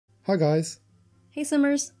Hi guys, Hey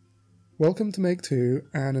Summers! welcome to Make 2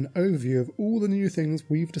 and an overview of all the new things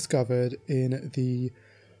we've discovered in the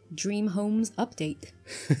Dream Homes update.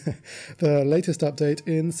 the latest update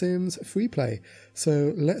in Sims FreePlay.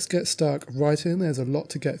 So let's get stuck right in. There's a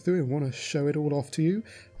lot to get through and want to show it all off to you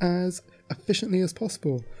as efficiently as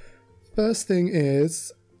possible. First thing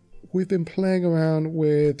is, we've been playing around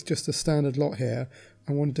with just a standard lot here.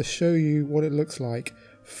 I wanted to show you what it looks like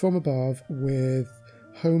from above with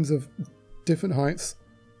homes of different heights,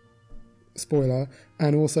 spoiler,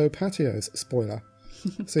 and also patios, spoiler.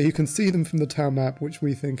 So you can see them from the town map, which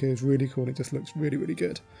we think is really cool. It just looks really, really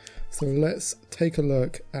good. So let's take a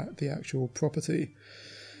look at the actual property.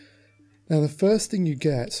 Now the first thing you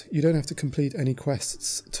get, you don't have to complete any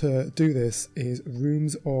quests to do this, is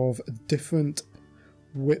rooms of different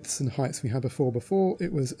widths and heights we had before. Before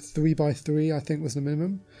it was 3x3, I think was the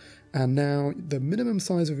minimum. And now the minimum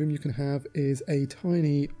size of room you can have is a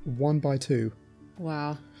tiny 1x2.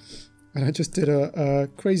 Wow. And I just did a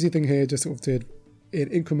crazy thing here, just sort of did in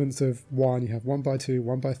increments of 1, you have 1x2,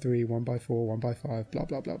 1x3, 1x4, 1x5, blah,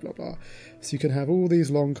 blah, blah, blah, blah. So you can have all these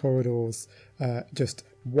long corridors, just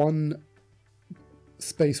one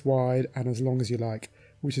space wide and as long as you like,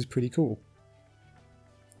 which is pretty cool.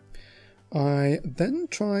 I then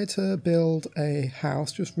tried to build a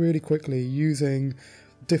house just really quickly using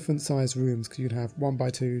different size rooms, because you can have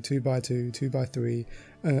 1x2, 2x2, 2x3,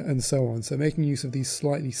 and so on. So making use of these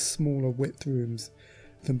slightly smaller width rooms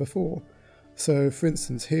than before. So for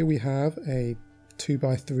instance, here we have a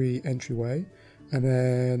 2x3 entryway, and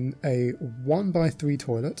then a 1x3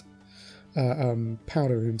 toilet,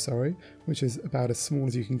 powder room, sorry, which is about as small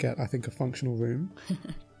as you can get, I think, a functional room.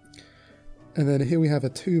 And then here we have a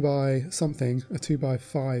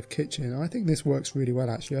 2x5 kitchen. I think this works really well,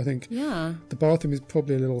 actually. I think the bathroom is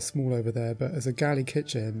probably a little small over there, but as a galley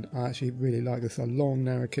kitchen, I actually really like this. A long,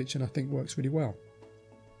 narrow kitchen I think works really well.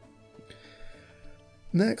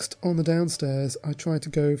 Next, on the downstairs, I tried to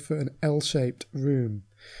go for an L-shaped room.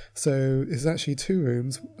 So it's actually two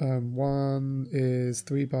rooms. One is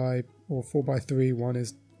 4x3, one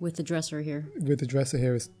is... With the dresser here. With the dresser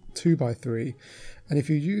here is 2x3. And if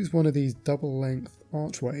you use one of these double length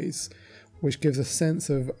archways, which gives a sense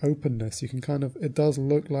of openness, you can kind of... It does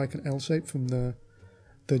look like an L shape from the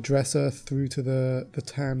dresser through to the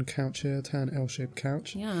tan couch here, tan L-shaped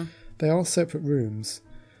couch. Yeah. They are separate rooms.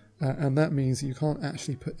 And that means you can't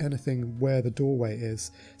actually put anything where the doorway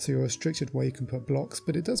is, so you're restricted where you can put blocks.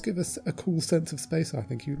 But it does give us a cool sense of space. I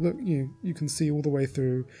think you can see all the way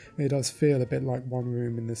through. And it does feel a bit like one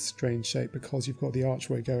room in this strange shape because you've got the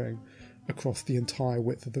archway going across the entire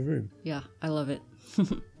width of the room. Yeah, I love it.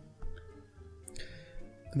 And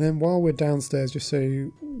then while we're downstairs, just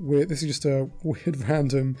so this is just a weird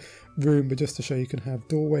random room, but just to show you can have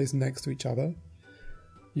doorways next to each other.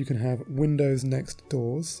 You can have windows next to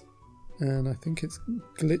doors. And I think it's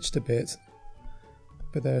glitched a bit,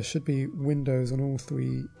 but there should be windows on all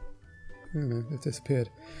three. I don't know, they've disappeared.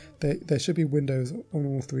 There should be windows on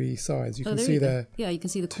all three sides. You can see there. Yeah, you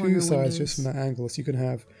can see the corner two sides windows. Just from that angle. So you can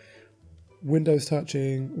have windows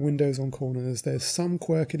touching, windows on corners. There's some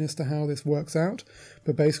quirkiness to how this works out,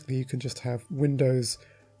 but basically you can just have windows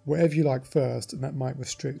wherever you like first, and that might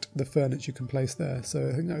restrict the furniture you can place there. So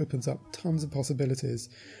I think that opens up tons of possibilities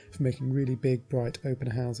for making really big, bright, open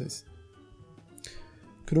houses.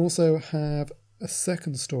 Could also have a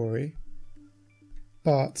second story,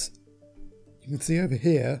 but you can see over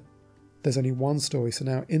here there's only one story. So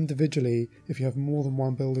now individually, if you have more than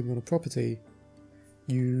one building on a property,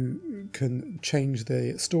 you can change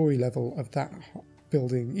the story level of that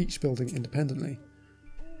building, each building independently.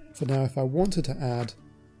 But now if I wanted to add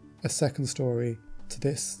a second story to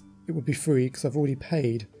this, it would be free because I've already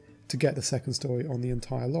paid to get the second story on the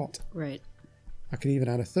entire lot. Right. I can even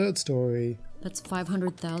add a third story. That's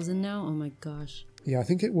 500,000 now? Oh my gosh. Yeah, I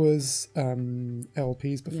think it was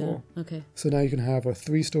LPs before. Yeah, okay. So now you can have a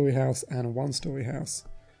 3-story house and a 1-story house.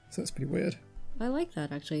 So that's pretty weird. I like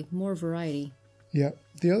that, actually. More variety. Yeah.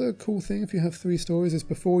 The other cool thing if you have 3 stories is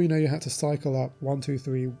before, you had to cycle up 1, 2,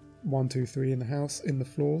 3, 1, 2, 3 in the house, in the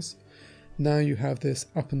floors. Now you have this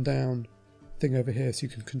up and down thing over here, so you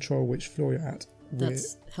can control which floor you're at.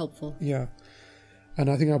 That's helpful. Yeah. And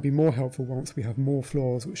I think that'll be more helpful once we have more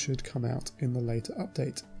floors, which should come out in the later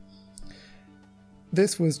update.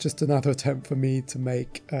 This was just another attempt for me to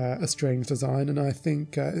make a strange design, and I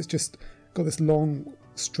think it's just got this long,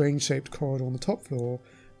 strange-shaped corridor on the top floor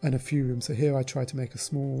and a few rooms. So here I tried to make a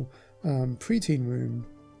small preteen room,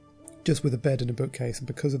 just with a bed and a bookcase, and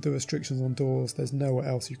because of the restrictions on doors, there's nowhere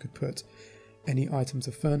else you could put any items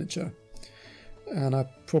of furniture. and I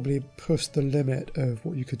probably pushed the limit of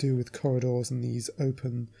what you could do with corridors and these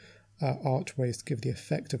open archways to give the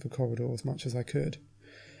effect of a corridor as much as I could.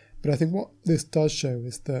 But I think what this does show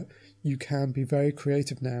is that you can be very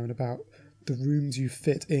creative now and about the rooms you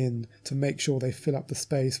fit in to make sure they fill up the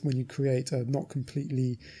space when you create a not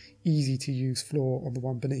completely easy to use floor on the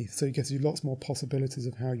one beneath. So it gives you lots more possibilities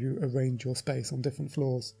of how you arrange your space on different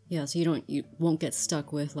floors. Yeah, so you won't get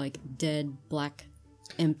stuck with like dead, black,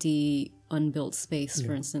 empty, unbuilt space,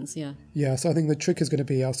 for instance. Yeah, so I think the trick is going to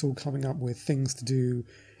be us all coming up with things to do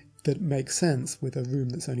that make sense with a room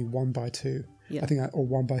that's only 1 by 2. Yeah. I think or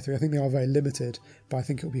 1 by 3. I think they are very limited, but I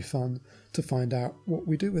think it'll be fun to find out what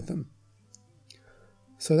we do with them.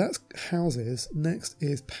 So that's houses. Next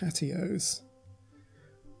is patios.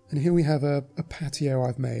 And here we have a patio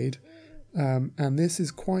I've made, and this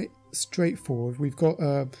is quite straightforward. We've got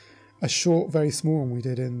a short, very small one we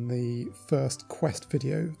did in the first quest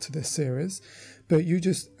video to this series, but you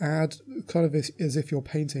just add, kind of as if you're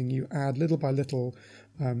painting, you add little by little,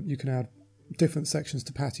 you can add different sections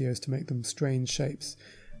to patios to make them strange shapes.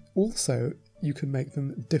 Also, you can make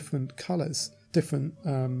them different colours, different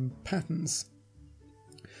patterns.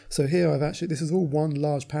 So here this is all one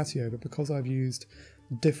large patio, but because I've used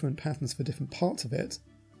different patterns for different parts of it,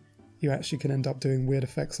 you actually can end up doing weird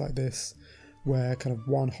effects like this, where kind of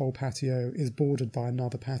one whole patio is bordered by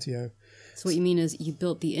another patio. So what you mean is you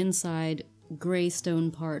built the inside grey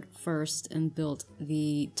stone part first and built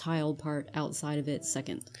the tiled part outside of it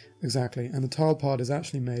second. Exactly, and the tiled part is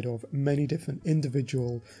actually made of many different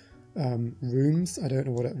individual rooms. I don't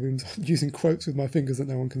know what rooms, I'm using quotes with my fingers that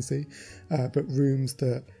no one can see, but rooms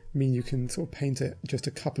that mean you can sort of paint it just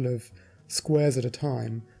a couple of squares at a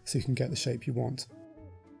time so you can get the shape you want.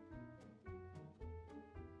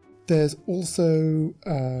 There's also,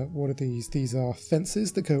 what are these? These are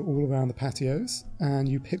fences that go all around the patios, and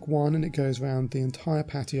you pick one and it goes around the entire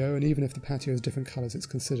patio, and even if the patio is different colours, it's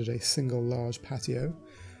considered a single large patio.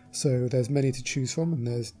 So there's many to choose from, and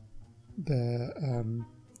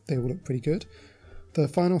they all look pretty good. The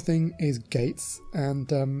final thing is gates, and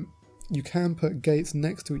you can put gates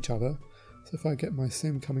next to each other. So if I get my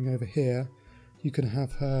sim coming over here, you can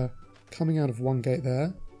have her coming out of one gate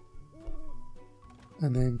there,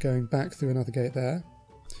 and then going back through another gate there.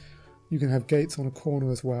 You can have gates on a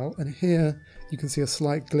corner as well, and here you can see a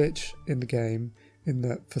slight glitch in the game in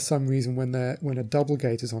that for some reason when a double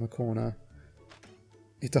gate is on a corner,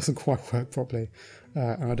 it doesn't quite work properly,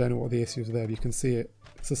 and I don't know what the issues are there, but you can see it.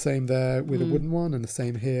 It's the same there with a wooden one, and the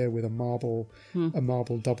same here with a marble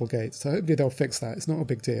double gate. So hopefully they'll fix that. It's not a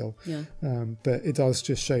big deal, but it does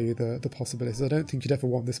just show you the possibilities. I don't think you'd ever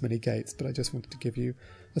want this many gates, but I just wanted to give you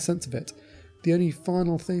a sense of it. The only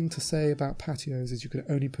final thing to say about patios is you can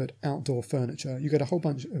only put outdoor furniture. You get a whole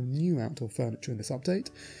bunch of new outdoor furniture in this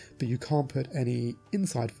update, but you can't put any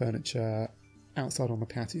inside furniture outside on the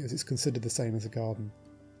patios. It's considered the same as a garden.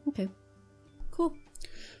 Okay, cool.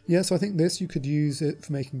 Yeah, so I think you could use it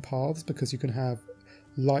for making paths, because you can have,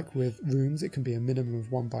 like with rooms, it can be a minimum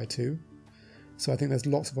of 1 by 2. So I think there's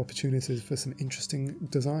lots of opportunities for some interesting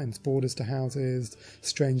designs, borders to houses,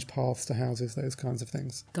 strange paths to houses, those kinds of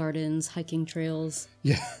things. Gardens, hiking trails.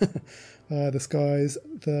 Yeah, the sky's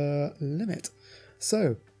the limit.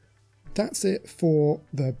 So that's it for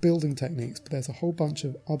the building techniques, but there's a whole bunch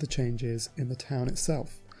of other changes in the town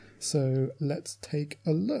itself. So let's take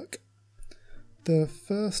a look. The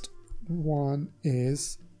first one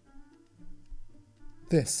is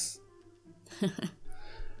this.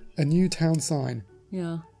 A new town sign.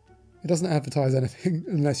 Yeah. It doesn't advertise anything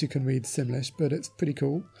unless you can read Simlish, but it's pretty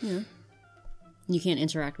cool. Yeah. You can't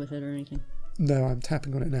interact with it or anything. No, I'm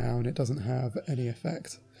tapping on it now and it doesn't have any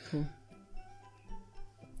effect. Cool.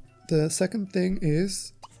 The second thing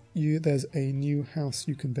is there's a new house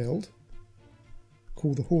you can build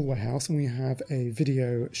called the Hallway House, and we have a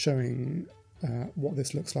video showing what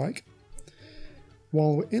this looks like.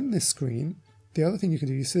 While we're in this screen, the other thing you can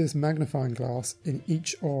do, you see this magnifying glass in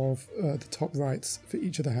each of the top rights for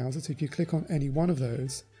each of the houses. If you click on any one of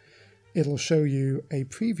those, it'll show you a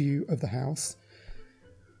preview of the house.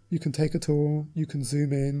 You can take a tour, you can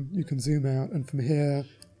zoom in, you can zoom out, and from here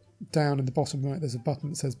down in the bottom right there's a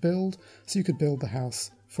button that says build, so you could build the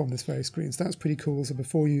house from this very screen. So that's pretty cool. So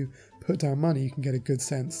before you put down money, you can get a good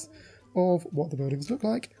sense of what the buildings look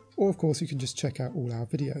like, or of course you can just check out all our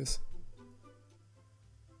videos.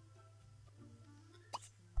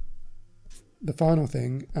 The final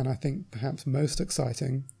thing, and I think perhaps most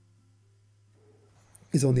exciting,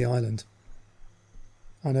 is on the island.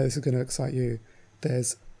 I know this is going to excite you.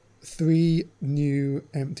 There's 3 new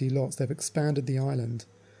empty lots. They've expanded the island.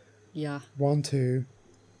 Yeah. 1, 2,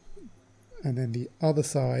 and then the other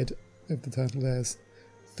side of the turtle. There's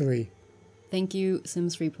 3. Thank you,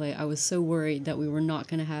 Sims FreePlay. I was so worried that we were not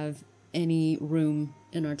going to have any room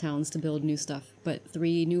in our towns to build new stuff, but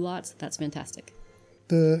 3 new lots, that's fantastic.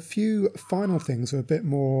 The few final things are a bit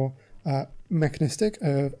more mechanistic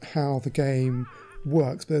of how the game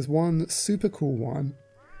works, but there's one super cool one.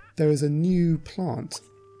 There is a new plant.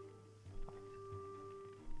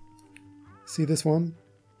 See this one?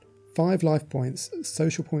 5 life points,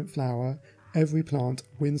 social point flower, every plant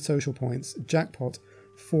wins social points, jackpot,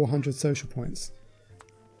 400 social points.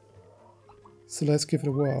 So let's give it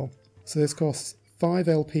a whirl. So this costs 5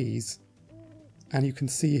 LPs, and you can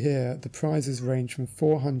see here the prizes range from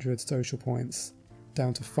 400 social points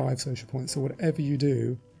down to 5 social points. So whatever you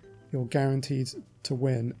do, you're guaranteed to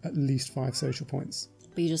win at least 5 social points.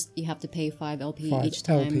 But you have to pay 5 LP 5 each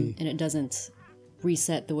time, LP. And it doesn't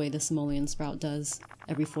reset the way the simoleon sprout does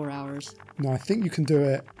every 4 hours. Now I think you can do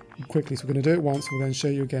it quickly, so we're going to do it once. We'll then show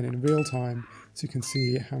you again in real time so you can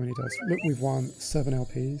see how many it does. Look, we've won 7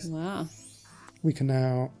 LPs. Wow. We can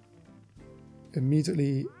now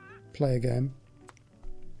immediately play again.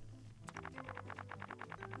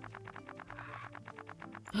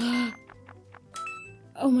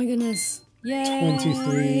 Oh my goodness. Yay!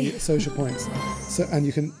 23 social points. So, and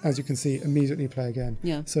you can, as you can see, immediately play again.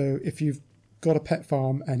 Yeah. So if you've got a pet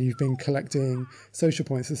farm and you've been collecting social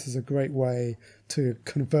points, this is a great way to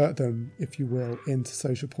convert them, if you will, into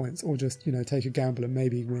social points, or just, you know, take a gamble and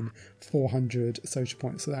maybe win 400 social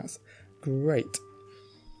points. So that's great.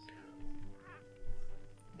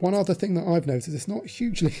 One other thing that I've noticed, it's not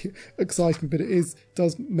hugely exciting, but it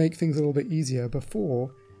does make things a little bit easier.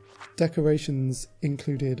 Before, decorations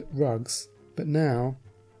included rugs, but now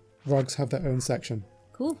rugs have their own section.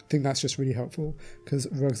 Cool. I think that's just really helpful because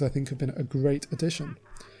rugs, I think, have been a great addition.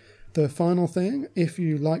 The final thing, if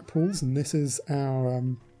you like pools, and this is our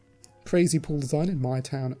crazy pool design in my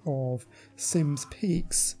town of Sims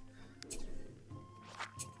Peaks,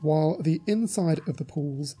 while the inside of the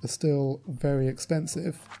pools are still very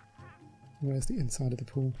expensive, where's the inside of the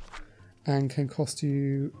pool, and can cost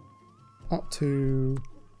you up to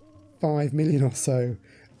 5 million or so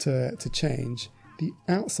to change, the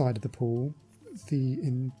outside of the pool,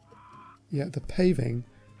 the paving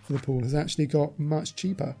for the pool has actually got much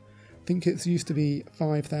cheaper. I think it's used to be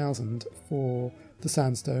 5,000 for the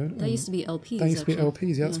sandstone. That used to be LPs. That used to be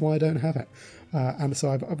LPs, yeah, that's why I don't have it. And so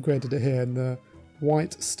I've upgraded it here, and the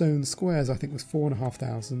white stone squares I think was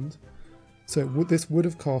 4,500. So this would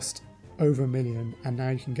have cost over 1 million, and now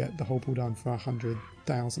you can get the whole pool done for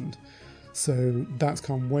 100,000. So that's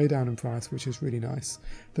come way down in price, which is really nice.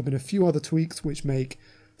 There have been a few other tweaks which make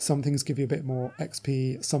some things give you a bit more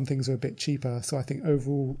XP, some things are a bit cheaper. So I think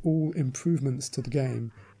overall, all improvements to the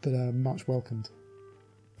game that are much welcomed.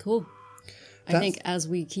 Cool. I think as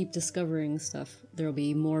we keep discovering stuff, there will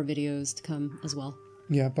be more videos to come as well.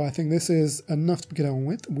 Yeah, but I think this is enough to get on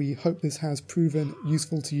with. We hope this has proven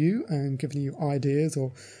useful to you and given you ideas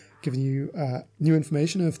or given you new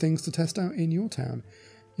information of things to test out in your town.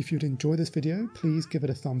 If you'd enjoy this video, please give it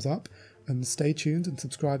a thumbs up and stay tuned and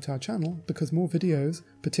subscribe to our channel because more videos,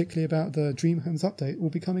 particularly about the Dream Homes update, will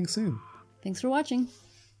be coming soon. Thanks for watching.